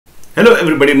Hello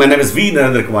everybody, my name is V.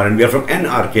 Narendra Kumar and we are from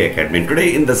NRK Academy. And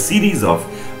today in the series of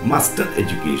Master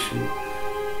Education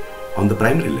on the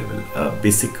primary level, a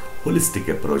basic holistic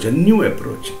approach, a new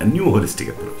holistic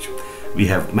approach. We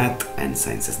have math and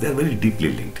sciences. They are very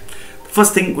deeply linked. The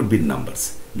first thing would be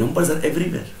numbers. Numbers are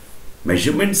everywhere.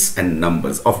 Measurements and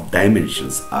numbers of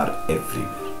dimensions are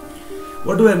everywhere.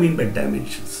 What do I mean by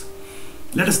dimensions?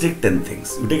 Let us take 10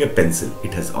 things. You take a pencil,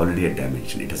 it has already a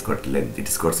dimension, it has got length, it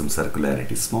has got some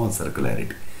circularity, small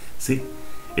circularity. See,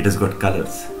 it has got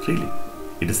colors, really.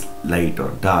 It is light or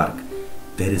dark.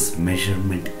 There is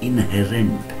measurement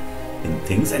inherent in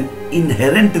things, and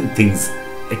inherent in things,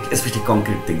 especially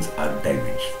concrete things, are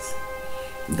dimensions.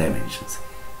 Dimensions.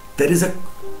 There is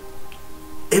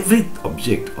every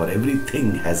object or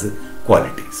everything has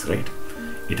qualities, right?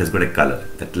 It has got a color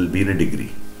that will be in a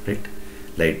degree, right?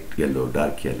 Light yellow,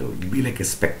 dark yellow, it will be like a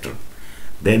spectrum.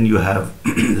 Then you have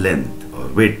length or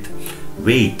width,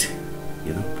 weight,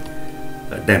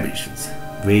 dimensions,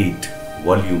 weight,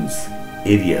 volumes,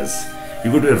 areas.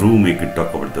 You go to a room, you can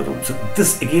talk about the room. So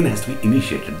this again has to be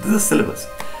initiated. This is syllabus.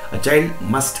 A child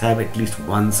must have at least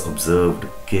once observed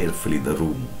carefully the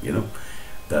room,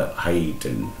 the height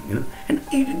and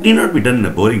it need not be done in a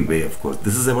boring way, of course.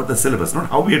 This is about the syllabus, not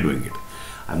how we are doing it.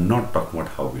 I'm not talking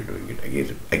about how we're doing it.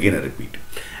 Again I repeat.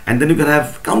 And then you can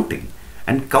have counting.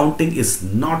 And counting is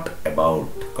not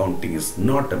about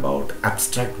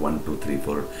abstract 1, 2, 3,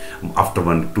 4. After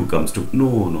 1, 2 comes 2.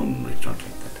 No, it's not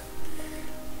like that.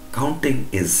 Counting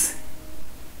is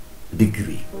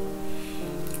degree.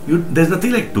 There's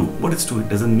nothing like 2. What is 2? It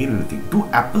doesn't mean anything. 2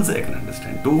 apples I can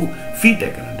understand. 2 feet I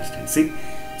can understand. See?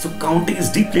 So counting is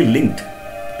deeply linked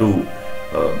to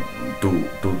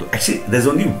actually there's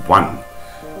only one.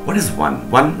 What is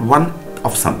one? One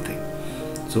of something.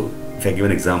 So if I give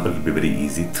an example, it will be very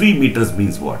easy. 3 meters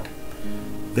means what?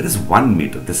 There is 1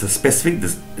 meter. There's a specific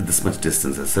this much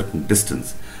distance, a certain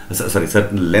distance,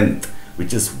 certain length,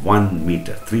 which is 1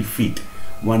 meter. 3 feet.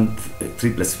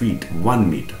 3 plus feet, 1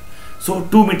 meter. So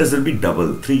 2 meters will be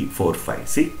double, 3, 4, 5.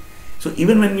 See? So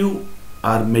even when you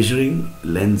are measuring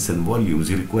lengths and volumes,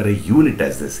 you require a unit,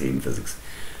 as they say in physics.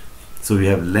 So we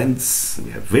have lengths, we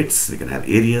have widths, we can have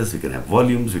areas, we can have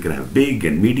volumes, we can have big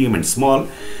and medium and small.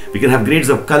 We can have grades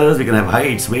of colors, we can have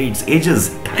heights, weights,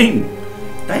 ages, time.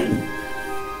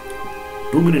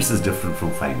 2 minutes is different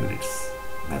from 5 minutes.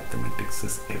 Mathematics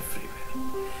is everywhere.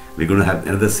 We're going to have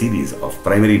another series of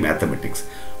primary mathematics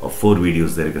of 4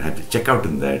 videos that you're going to have to check out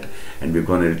in that. And we've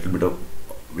gone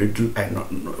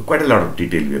quite a lot of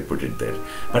detail we have put it there.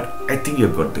 But I think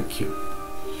you've got the cue.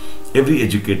 Every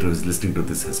educator who is listening to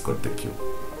this has got the cue.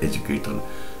 Educator,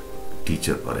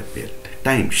 teacher or a parent.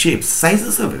 Time, shapes,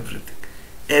 sizes of everything.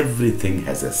 Everything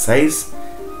has a size,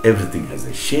 everything has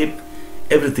a shape,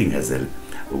 everything has a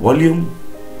volume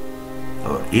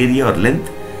or area or length.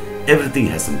 Everything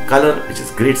has some color, which is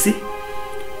great. See,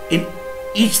 in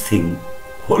each thing,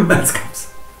 whole maths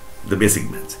comes. The basic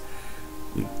maths.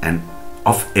 And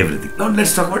of everything. Now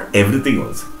let's talk about everything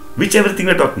also. Which everything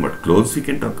we're talking about? Clothes we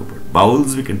can talk about,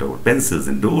 bowls we can talk about, pencils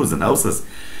and doors and houses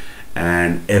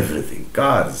and everything.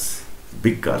 Cars,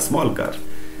 big car, small car.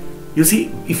 You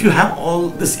see, if you have all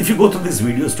this, if you go through these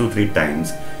videos 2, 3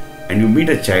 times and you meet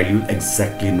a child, you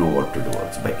exactly know what to do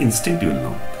also. By instinct you will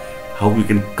know how you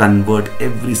can convert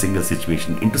every single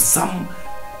situation into some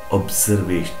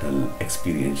observational,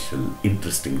 experiential,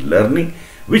 interesting learning,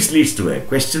 which leads to a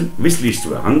question, which leads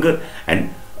to a hunger,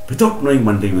 and without knowing,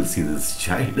 one day you will see this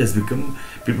child has become,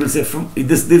 people say from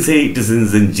this, they say it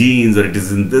is in genes or it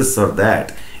is in this or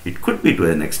that. It could be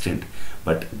to an extent,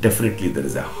 but definitely there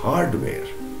is a hardware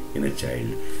in a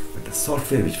child, but the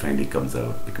software which finally comes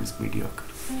out becomes mediocre.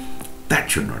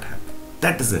 That should not happen.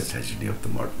 That is the tragedy of the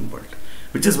modern world,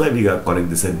 which is why we are calling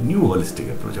this a new holistic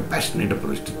approach, a passionate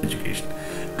approach to education.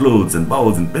 Clothes and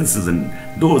bowls and pencils and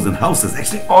doors and houses,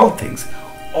 actually all things.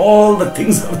 All the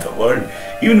things of the world.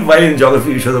 Even while in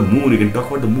geography you show the moon, you can talk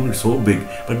about the moon, it's so big,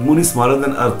 but moon is smaller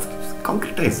than Earth.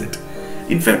 Concretize it.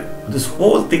 In fact, this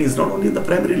whole thing is not only in the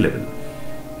primary level,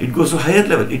 it goes to higher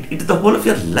level. The whole of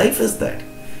your life is that.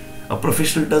 A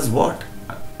professional does what?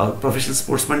 A professional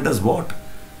sportsman does what?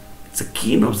 It's a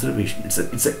keen observation.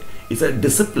 It's a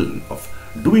discipline of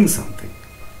doing something.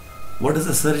 What does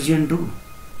a surgeon do?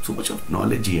 So much of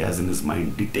knowledge he has in his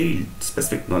mind, detailed,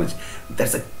 specific knowledge.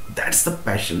 That's the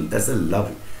passion, that's the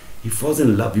love. He falls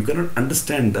in love. You cannot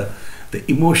understand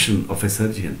the emotion of a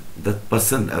surgeon, the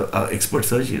person, expert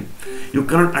surgeon. You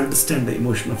cannot understand the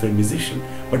emotion of a musician.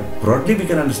 But broadly we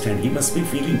can understand. He must be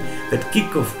feeling that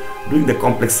kick of doing the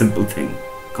complex simple thing.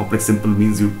 Complex simple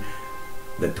means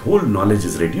that whole knowledge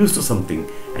is reduced to something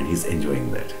and he's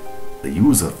enjoying that. The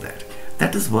use of that.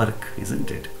 That is work, isn't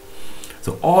it?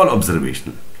 So all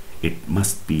observational. It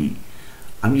must be,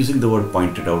 I'm using the word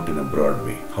pointed out in a broad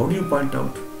way. How do you point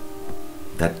out?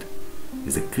 That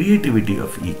is the creativity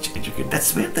of each educator.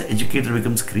 That's where the educator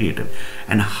becomes creative.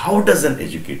 And how does an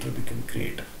educator become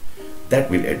creative?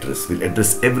 That we'll address. We'll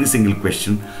address every single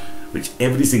question which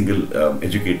every single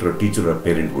educator or teacher or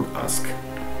parent would ask.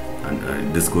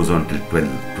 And this goes on till 12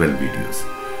 videos.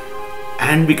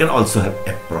 And we can also have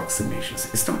approximations.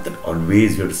 It's not that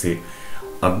always you have to say,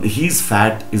 he's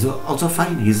fat is also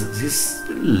fine. He's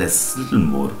less, little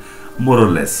more or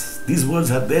less. These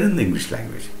words are there in the English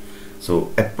language.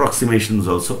 So approximation is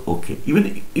also okay.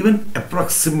 Even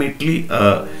approximately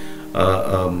a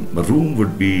room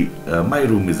would be. My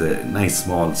room is a nice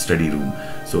small study room.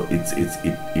 So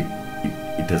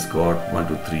it has got 1,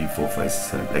 2, 3, 4, 5, 6,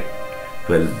 7, like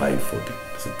 12 by 14.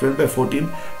 So 12 by 14.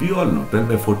 We all know 12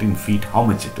 by 14 feet how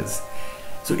much it is.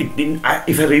 So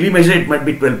if I really measure it, might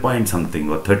be 12 point something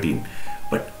or 13.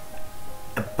 But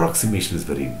approximation is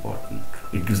very important.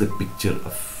 It gives a picture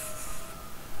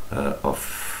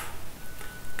of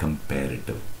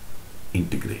comparative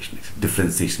integration,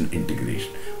 differentiation,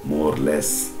 integration, more or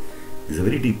less. These are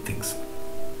very deep things.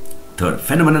 Third,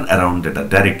 phenomena around that are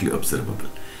directly observable.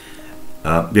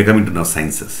 We are coming to now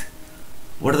sciences.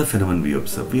 What are the phenomena we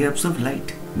observe? We observe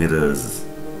light, mirrors,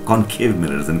 concave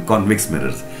mirrors and convex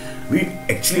mirrors. We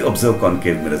actually observe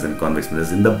concave mirrors and convex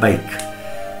mirrors in the bike.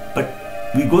 But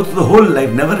we go through the whole life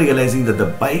never realizing that the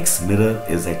bike's mirror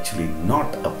is actually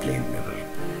not a plane mirror.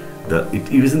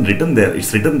 It isn't written there,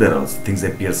 it's written there also. Things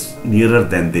appear nearer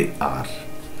than they are.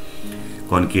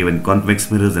 Concave and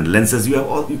convex mirrors and lenses.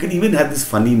 You can even have these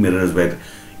funny mirrors where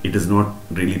it is not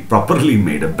really properly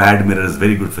made. A bad mirror is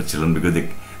very good for children because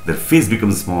their face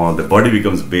becomes small, their body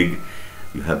becomes big.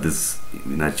 You have this,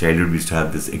 in our childhood we used to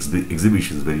have this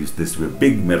exhibitions where there used to be a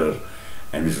big mirror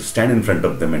and we used to stand in front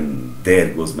of them and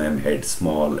there goes my head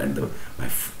small and my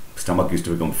stomach used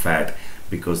to become fat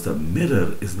because the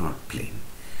mirror is not plain.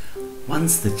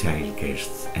 Once the child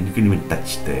gets, and you can even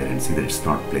touch there and see that it's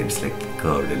not plain, it's like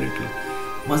curved a little.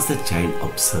 Once the child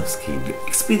observes keenly,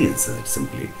 experiences it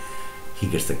simply, he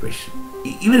gets the question.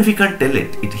 Even if he can't tell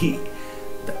it,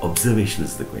 the observation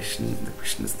is the question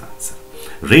is the answer.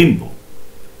 Rainbow.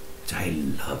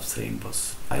 Child loves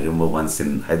rainbows. I remember once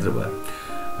in Hyderabad,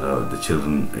 the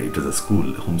children, it was a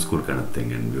school, homeschool kind of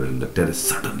thing, and we were in the terrace.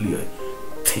 Suddenly a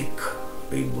thick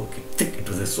rainbow came. Thick, it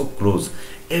was so close.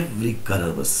 Every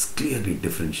color was clearly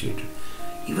differentiated.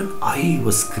 Even I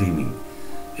was screaming.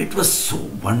 It was so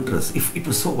wondrous. If it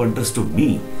was so wondrous to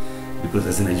me, because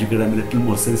as an educator I'm a little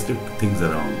more sensitive to things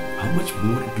around, how much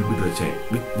more it will be to a child.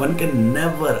 One can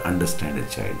never understand a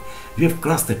child. We have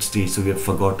crossed that stage, so we have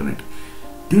forgotten it.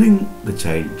 During the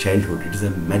childhood, it is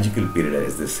a magical period,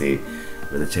 as they say,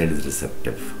 where the child is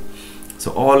receptive.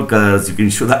 So all colors, you can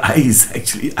show the eyes,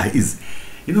 actually eyes.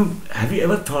 You know, have you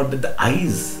ever thought that the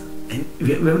eyes, and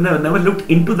we have never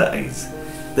looked into the eyes,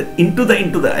 into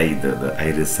the eye, the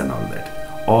iris and all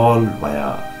that, all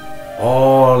via,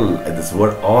 all, this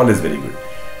word all is very good.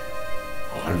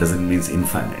 All doesn't mean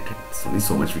infinite. It's only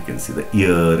so much we can see, the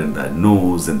ear and the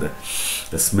nose and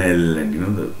the smell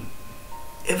and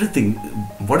everything,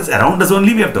 what is around us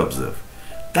only we have to observe.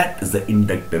 That is the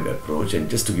inductive approach, and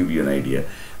just to give you an idea,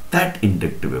 that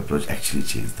inductive approach actually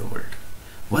changed the world.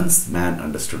 Once man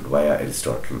understood via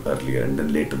Aristotle earlier, and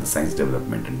then later the science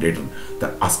development, and later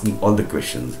the asking all the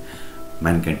questions,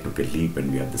 mankind took a leap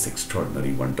and we have this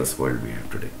extraordinary, wondrous world we have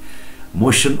today.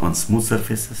 Motion on smooth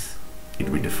surfaces, it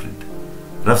will be different.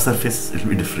 Rough surfaces, it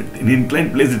will be different. In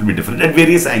inclined place, it will be different at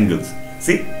various angles.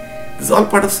 See, this is all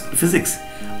part of physics.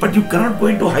 But you cannot go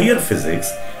into higher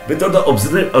physics without the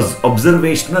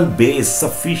observational base,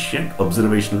 sufficient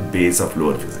observational base of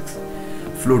lower physics.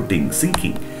 Floating,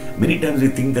 sinking. Many times we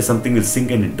think that something will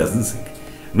sink and it doesn't sink.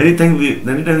 Many times we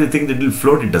think that it will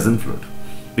float, it doesn't float.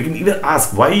 We can even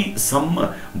ask why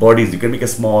some bodies, you can make a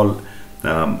small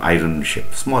iron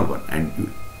ship, small one,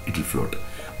 and it will float.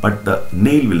 But the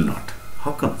nail will not.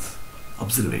 How comes?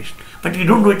 Observation. But you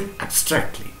don't do it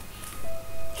abstractly.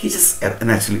 He just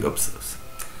naturally observes.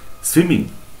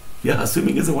 Swimming. Yeah,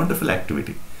 swimming is a wonderful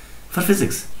activity. For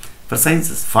physics, for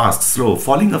sciences, fast, slow,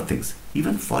 falling of things.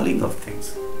 Even falling of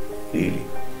things. Really.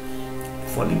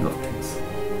 Falling of things.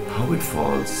 How it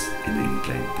falls in the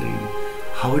inclined plane.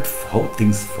 How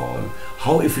things fall.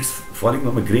 How if it's falling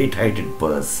from a great height it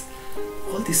bursts.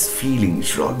 All these feelings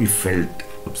should all be felt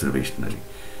observationally.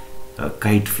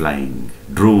 Kite flying,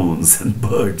 drones and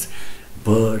birds.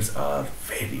 Birds are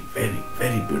very, very,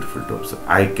 very beautiful to observe.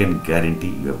 I can guarantee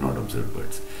you have not observed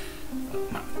birds.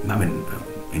 I mean,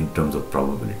 in terms of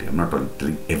probability, I'm not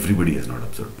telling everybody has not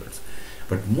observed birds.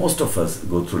 But most of us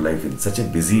go through life in such a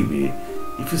busy way.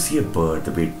 If you see a bird,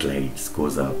 the way it glides,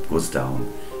 goes up, goes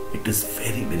down, it is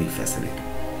very, very fascinating.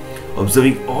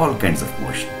 Observing all kinds of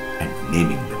motion and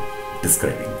naming them,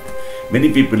 describing them.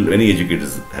 Many people, many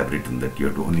educators have written that you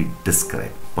have to only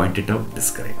describe, point it out,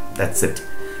 describe. That's it.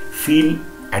 Feel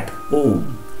at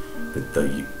home with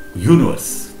the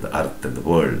universe, the earth and the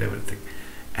world, everything.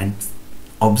 And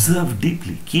observe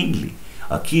deeply, keenly.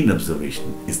 A keen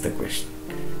observation is the question.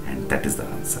 And that is the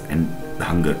answer. And the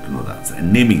hunger to know the answer.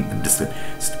 And naming them.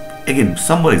 Again,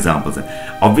 some more examples.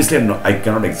 Obviously, I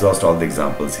cannot exhaust all the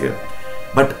examples here.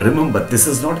 But remember, this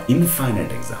is not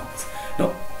infinite examples.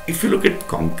 Now, if you look at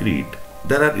concrete,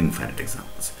 there are infinite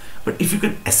examples. But if you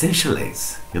can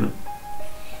essentialize,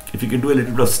 if you can do a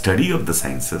little bit of study of the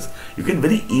sciences, you can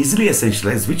very easily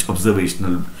essentialize which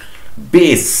observational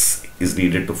base is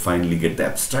needed to finally get the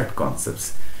abstract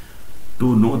concepts.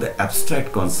 To know the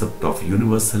abstract concept of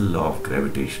universal law of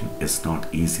gravitation is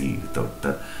not easy without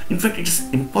the... In fact, it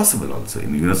is impossible also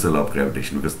in universal law of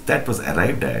gravitation, because that was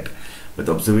arrived at with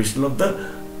observation of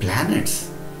the planets,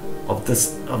 of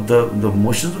the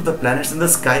motions of the planets in the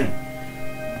sky.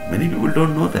 Many people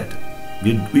don't know that.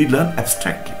 We learn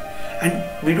abstractly, and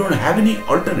we don't have any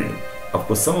alternative. Of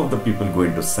course, some of the people go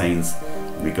into science,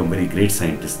 become very great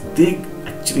scientists. They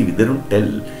don't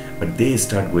tell, but they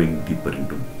start going deeper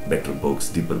into better books,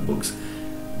 deeper books.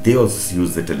 They also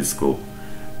use the telescope,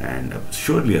 and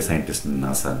surely a scientist in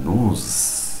NASA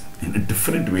knows in a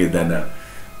different way than a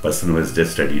person who has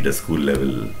just studied a school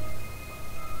level,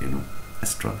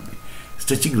 astronomy.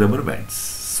 Stretching rubber bands,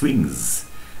 swings,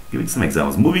 giving some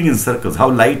examples, moving in circles,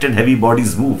 how light and heavy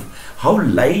bodies move, how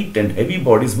light and heavy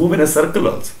bodies move in a circle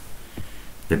also.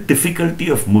 The difficulty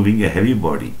of moving a heavy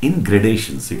body in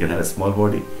gradations. You can have a small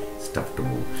body, it's tough to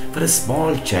move. For a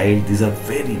small child, these are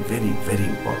very, very, very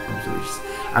important observations.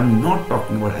 I'm not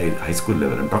talking about high school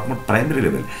level, I'm talking about primary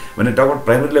level. When I talk about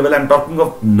primary level, I'm talking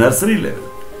of nursery level,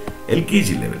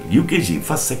 LKG level, UKG,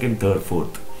 first, second, third,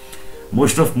 fourth.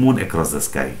 Motion of moon across the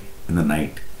sky in the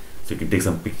night. So you can take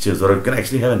some pictures, or you can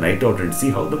actually have a night out and see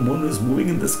how the moon is moving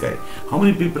in the sky. How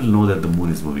many people know that the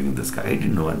moon is moving in the sky? I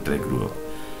didn't know until I grew up.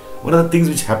 One of the things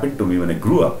which happened to me when I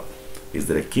grew up is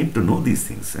that I came to know these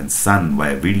things, and sun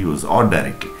via videos or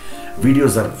directly.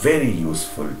 Videos are very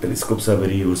useful, telescopes are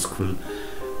very useful,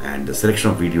 and the selection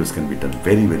of videos can be done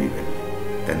very, very well.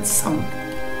 Then sound,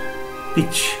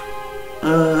 pitch.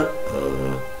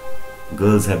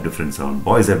 Girls have different sound,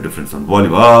 boys have different sound,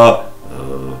 volume,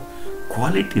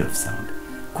 quality of sound,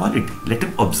 quality. Let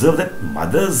him observe that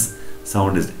mother's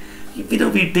sound is,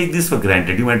 we take this for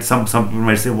granted. Some people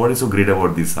might say, what is so great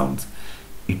about these sounds?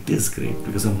 It is great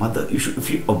because a mother, if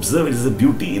you observe, it is a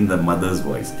beauty in the mother's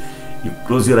voice. You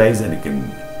close your eyes and you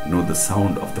can know the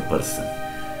sound of the person.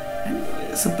 And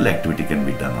a simple activity can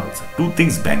be done also. Two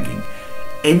things banging.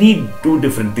 Any two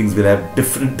different things will have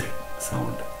different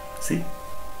sound. See?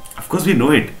 Of course we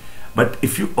know it. But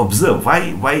if you observe,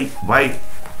 why?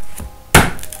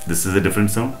 This is a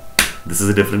different sound. This is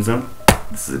a different sound.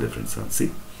 This is a different sound.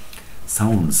 See?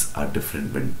 Sounds are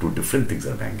different when two different things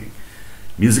are banging.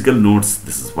 Musical notes,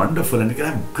 this is wonderful, and you can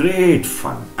have great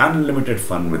fun, unlimited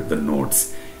fun with the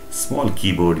notes. Small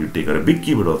keyboard you take, or a big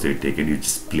keyboard also you take, and you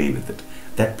just play with it.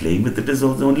 That playing with it is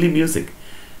also only music.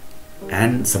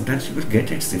 And sometimes you will get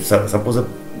it. If suppose a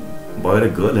boy or a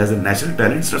girl has a natural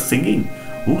talent, starts singing,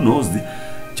 who knows? The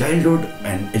childhood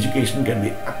and education can be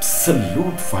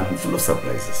absolute fun, full of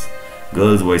surprises.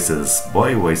 Girls' voices,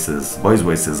 boys'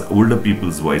 voices, older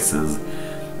people's voices,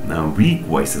 weak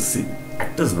voices. See,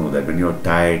 actors know that when you're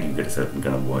tired, you get a certain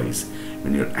kind of voice.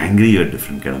 When you're angry, you're a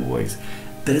different kind of voice.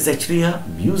 There is actually a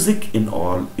music in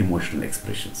all emotional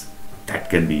expressions that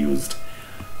can be used.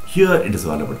 Here it is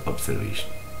all about observation.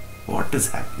 What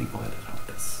is happening all around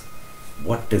us?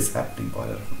 What is happening all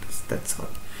around us? That's all.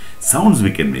 Sounds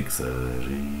we can make.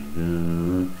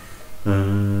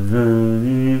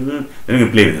 Then you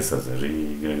can play with this.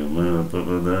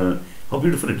 How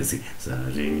beautiful it is. See?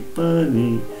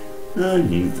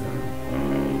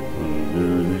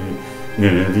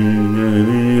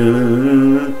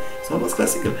 It's almost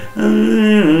classical.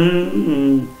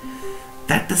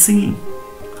 That is singing.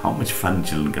 How much fun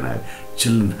children can have.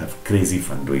 Children have crazy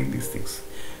fun doing these things.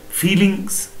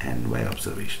 Feelings and via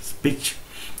observations. Pitch,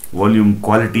 volume,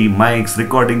 quality, mics,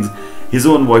 recordings, his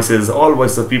own voices, all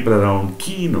voices of people around,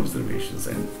 keen observations.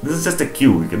 And this is just a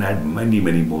cue. You can add many,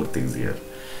 many more things here.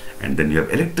 And then you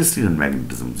have electricity and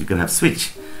magnetism. You can have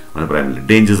switch on the primary,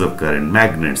 dangers of current,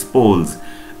 magnets, poles,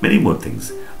 many more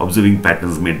things. Observing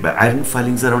patterns made by iron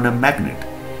filings around a magnet.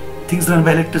 Things run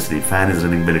by electricity. Fan is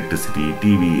running by electricity.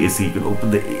 TV, AC, you can open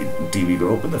the TV, you can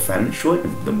open the fan and show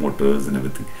him the motors and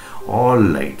everything. all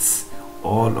lights,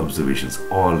 all observations,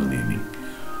 all naming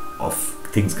of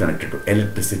things connected to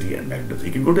electricity and magnetism.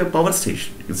 You can go to a power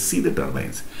station, you can see the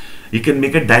turbines. You can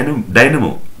make a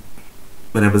dynamo.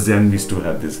 When I was young, we used to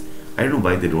have this. I don't know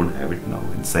why they don't have it now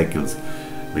in cycles.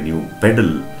 When you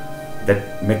pedal,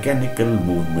 that mechanical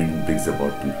movement brings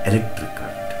about an electric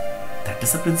current. That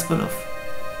is the principle of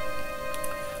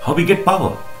how we get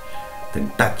power.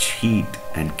 Then touch, heat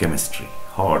and chemistry.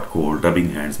 Hot, cold,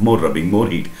 rubbing hands, more rubbing, more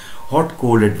heat. Hot,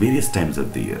 cold at various times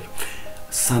of the year.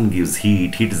 Sun gives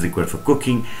heat, heat is required for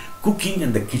cooking. Cooking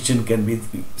in the kitchen can be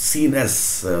seen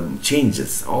as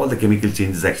changes. All the chemical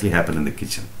changes actually happen in the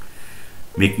kitchen.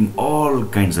 Making all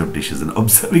kinds of dishes and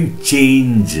observing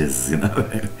changes, you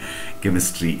know.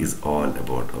 Chemistry is all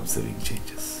about observing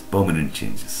changes, permanent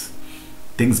changes.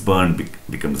 Things burn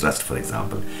becomes rust, for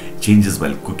example. Changes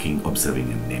while cooking,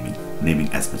 observing and naming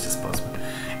as much as possible.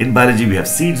 In biology, we have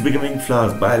seeds becoming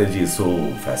flowers. Biology is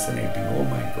so fascinating. Oh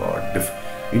my God.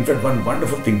 In fact, one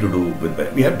wonderful thing to do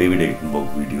with we have David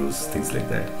Attenborough videos, things like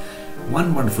that.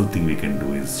 One wonderful thing we can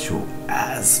do is show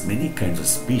as many kinds of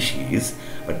species,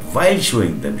 but while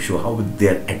showing them, show how they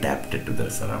are adapted to their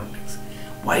surroundings.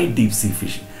 Why deep sea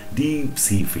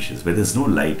fishes, where there's no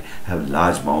light, have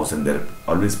large mouths and they're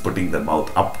always putting their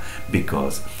mouth up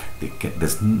because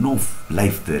there's no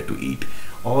life there to eat.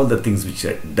 All the things which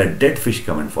are, the dead fish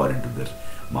come and fall into their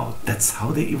mouth. That's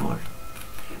how they evolved.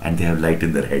 And they have light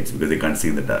in their heads because they can't see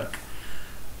in the dark.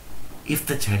 If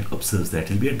the child observes that,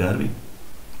 he'll be a Darwin.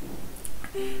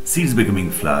 Seeds becoming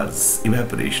flowers,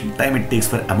 evaporation, time it takes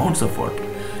for amounts of water.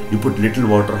 You put little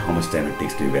water, how much time it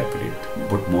takes to evaporate. You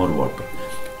put more water.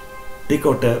 Take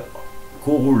out a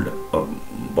cold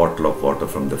bottle of water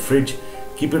from the fridge,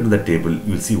 keep it on the table,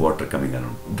 you'll see water coming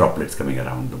around, droplets coming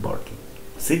around the bottle.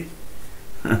 See?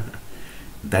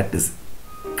 That is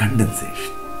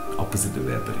condensation, opposite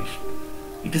evaporation.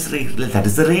 It is rain, that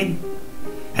is the rain.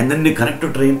 And then they connect to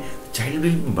rain, the child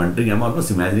will be wondering, I'm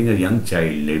almost imagining a young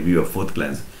child, maybe of 4th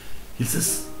class. He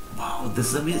says, wow, this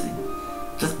is amazing.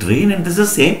 Just rain and this is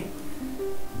the same.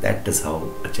 That is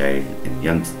how a child in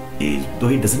young age, though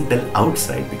he doesn't tell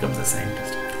outside, becomes a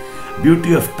scientist.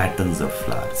 Beauty of patterns of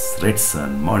flowers, red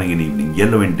sun, morning and evening,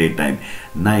 yellow in daytime,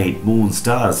 night, moon,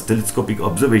 stars, telescopic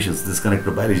observations. This connected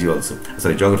to biology also,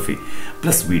 sorry, geography,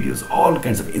 plus videos, all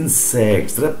kinds of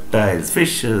insects, reptiles,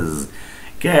 fishes,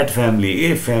 cat family,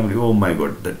 ape family. Oh my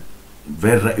God, that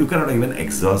where you cannot even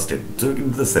exhaust it. So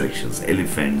into the selections,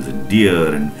 elephants and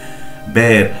deer and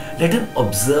bear. Let him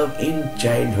observe in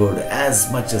childhood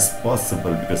as much as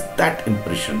possible, because that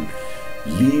impression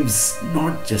leaves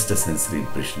not just a sensory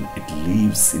impression, it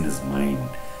leaves in his mind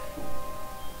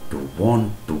to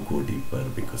want to go deeper,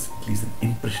 because it leaves an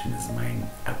impression in his mind,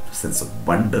 a sense of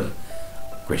wonder,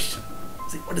 question.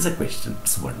 See, what is a question?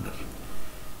 It's wonder.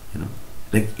 You know,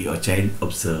 like your child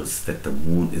observes that the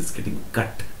moon is getting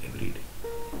cut every day.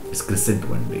 It's crescent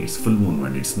one day, it's full moon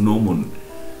one day, it's no moon,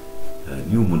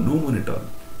 new moon, no moon at all.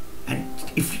 And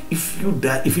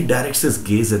if he directs his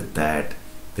gaze at that,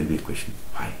 there'll be a question: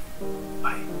 why?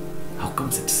 Why? How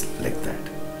comes it's like that?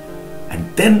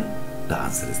 And then the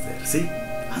answer is there. See,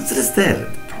 answer is there.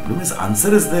 The problem is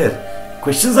answer is there.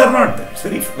 Questions are not there. It's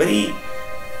very.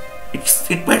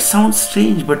 It might sound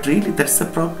strange, but really that's the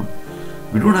problem.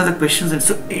 We don't have the questions, and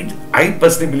so I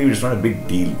personally believe it's not a big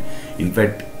deal. In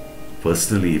fact,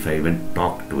 personally, if I even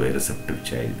talk to a receptive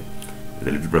child with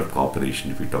a little bit of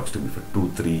cooperation, if he talks to me for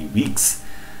 2-3 weeks,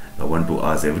 1-2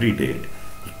 hours every day,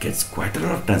 he gets quite a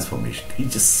lot of transformation. He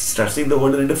just starts seeing the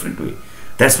world in a different way.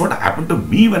 That's what happened to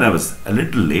me when I was a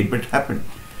little late, but it happened.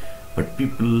 But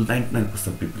people, 99%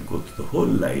 of people go through the whole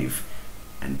life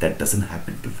and that doesn't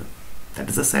happen to them. That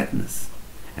is a sadness.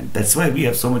 And that's why we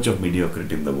have so much of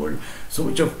mediocrity in the world, so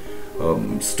much of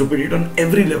stupidity on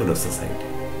every level of society.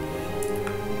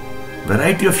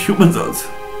 Variety of humans also.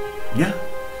 Yeah.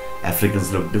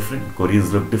 Africans look different,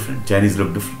 Koreans look different, Chinese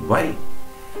look different. Why?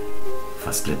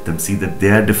 First let them see that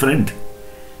they are different.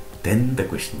 Then the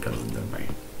question comes in their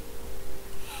mind.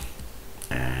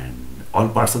 And all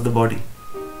parts of the body,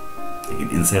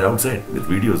 inside, outside, with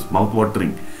videos, mouth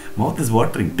watering. Mouth is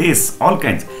watering, taste, all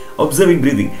kinds. Observing,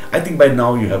 breathing. I think by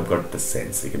now you have got the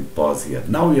sense. You can pause here.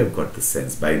 Now you have got the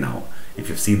sense by now, if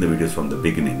you've seen the videos from the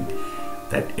beginning,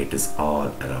 that it is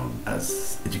all around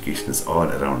us. Education is all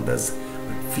around us.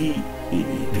 But we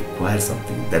require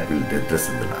something that we'll address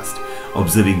in the last.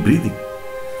 Observing, breathing.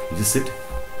 You just sit.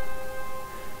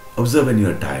 Observe when you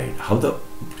are tired, how the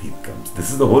breath comes.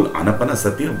 This is the whole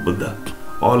Anapanasati of Buddha.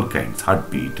 All kinds,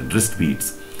 heartbeat and wrist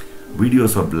beats,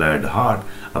 videos of blood, heart,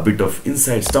 a bit of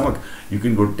inside stomach. You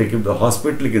can go take him to the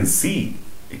hospital, you can see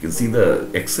the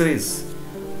x-rays.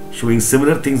 showing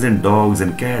similar things in dogs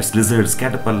and cats, lizards,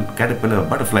 caterpillar,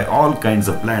 butterfly, all kinds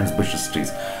of plants, bushes,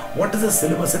 trees. What is the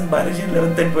syllabus in biology in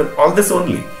 11th and 12th? All this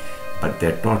only. But they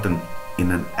are taught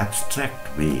in an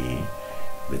abstract way,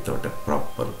 without a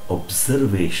proper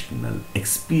observational,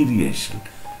 experiential,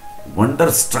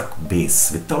 wonder-struck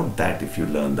base. Without that, if you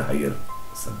learn the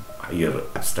some higher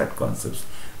abstract concepts,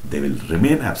 they will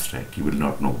remain abstract. You will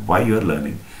not know why you are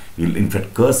learning. You will in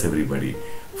fact curse everybody.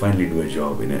 Finally do a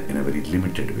job in a very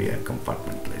limited way, a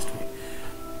compartmentalized way.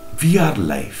 We are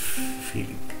life,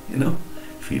 feeling,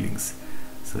 feelings.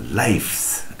 So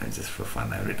lives, just for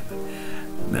fun, I've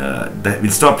written that.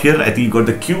 We'll stop here. I think you got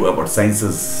the cue about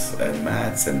sciences and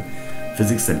maths and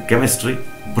physics and chemistry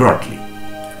broadly,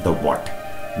 the what.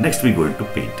 Next we go into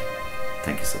paint.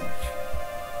 Thank you so much.